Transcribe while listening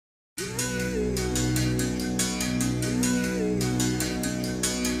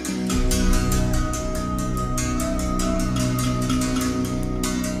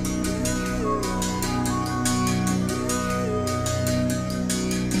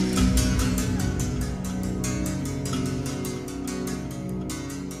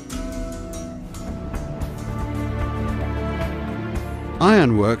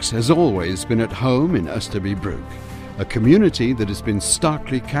Ironworks has always been at home in Österby, a community that has been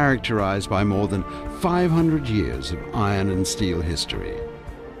starkly characterized by more than 500 years of iron and steel history.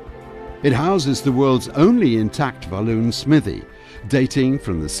 It houses the world's only intact Walloon smithy, dating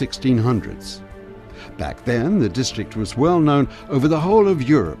from the 1600s. Back then, the district was well known over the whole of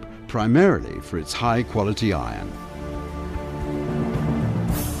Europe, primarily for its high-quality iron.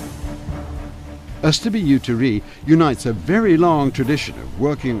 Österby Gjuteri unites a very long tradition of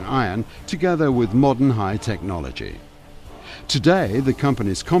working iron together with modern high technology. Today, the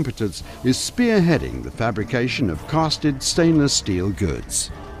company's competence is spearheading the fabrication of casted stainless steel goods.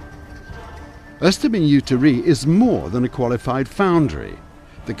 Österby Gjuteri is more than a qualified foundry.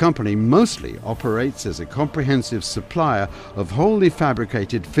 The company mostly operates as a comprehensive supplier of wholly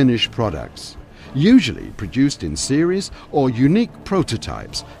fabricated finished products, usually produced in series or unique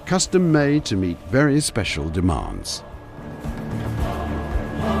prototypes, custom-made to meet very special demands.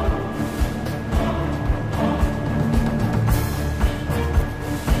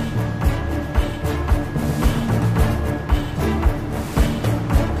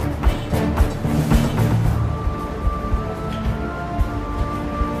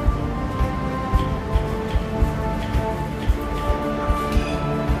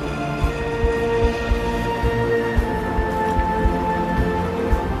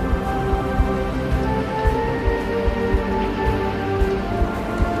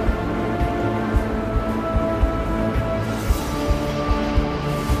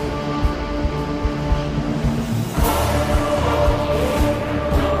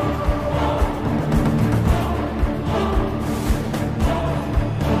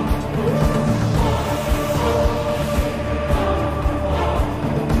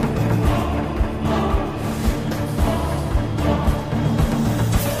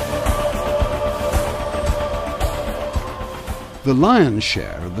 The lion's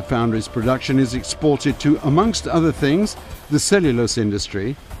share of the foundry's production is exported to, amongst other things, the cellulose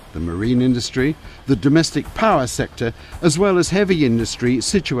industry, the marine industry, the domestic power sector, as well as heavy industry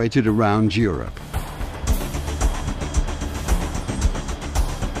situated around Europe.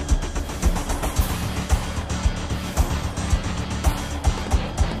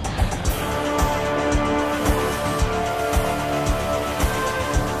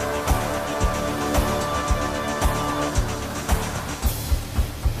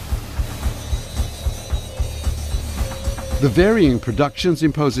 The varying productions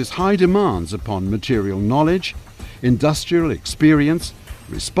imposes high demands upon material knowledge, industrial experience,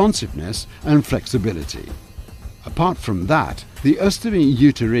 responsiveness and flexibility. Apart from that, the Österby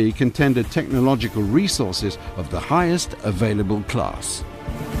Gjuteri contended technological resources of the highest available class.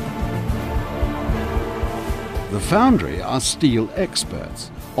 The foundry are steel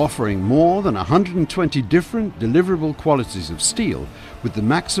experts, offering more than 120 different deliverable qualities of steel with the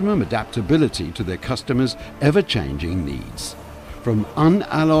maximum adaptability to their customers' ever-changing needs. From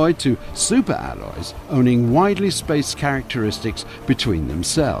unalloyed to superalloys, owning widely spaced characteristics between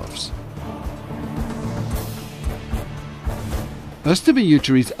themselves. Österby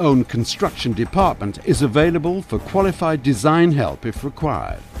Gjuteri's own construction department is available for qualified design help if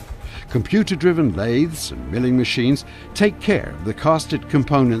required. Computer-driven lathes and milling machines take care of the casted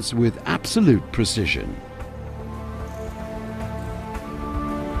components with absolute precision.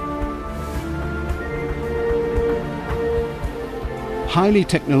 Highly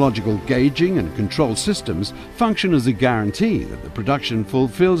technological gauging and control systems function as a guarantee that the production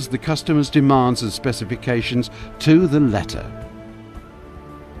fulfills the customer's demands and specifications to the letter.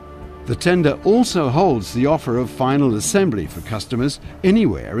 The tender also holds the offer of final assembly for customers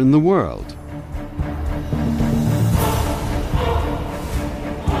anywhere in the world.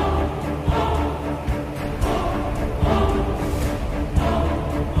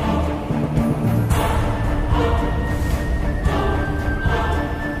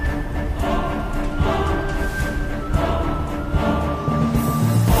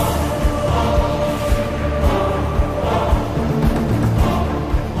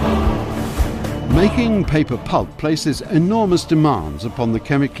 Making paper pulp places enormous demands upon the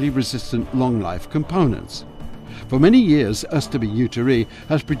chemically resistant long-life components. For many years, Österby Gjuteri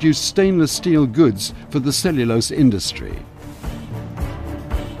has produced stainless steel goods for the cellulose industry.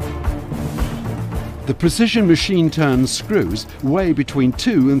 The precision machine-turned screws weigh between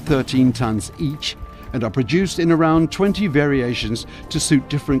 2 and 13 tons each and are produced in around 20 variations to suit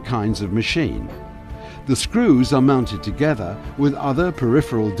different kinds of machine. The screws are mounted together with other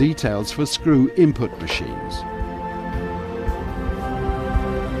peripheral details for screw input machines.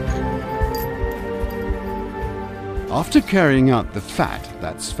 After carrying out the FAT,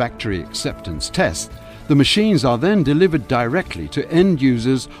 that's factory acceptance test, The machines are then delivered directly to end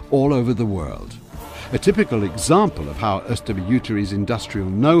users all over the world. A typical example of how Österby Gjuteri's industrial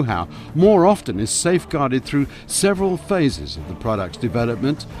know-how more often is safeguarded through several phases of the product's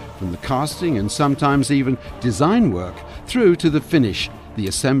development, from the casting and sometimes even design work through to the finish, the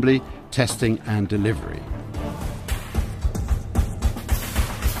assembly, testing and delivery.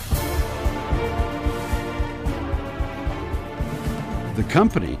 The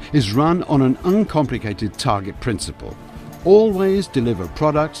company is run on an uncomplicated target principle. Always deliver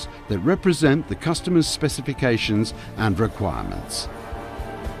products that represent the customer's specifications and requirements.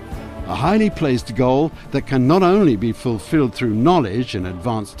 A highly placed goal that can not only be fulfilled through knowledge and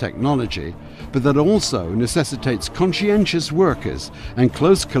advanced technology, but that also necessitates conscientious workers and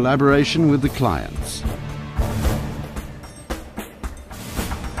close collaboration with the clients.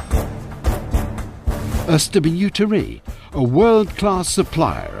 Österby Gjuteri, a world-class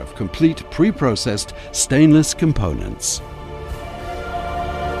supplier of complete pre-processed stainless components.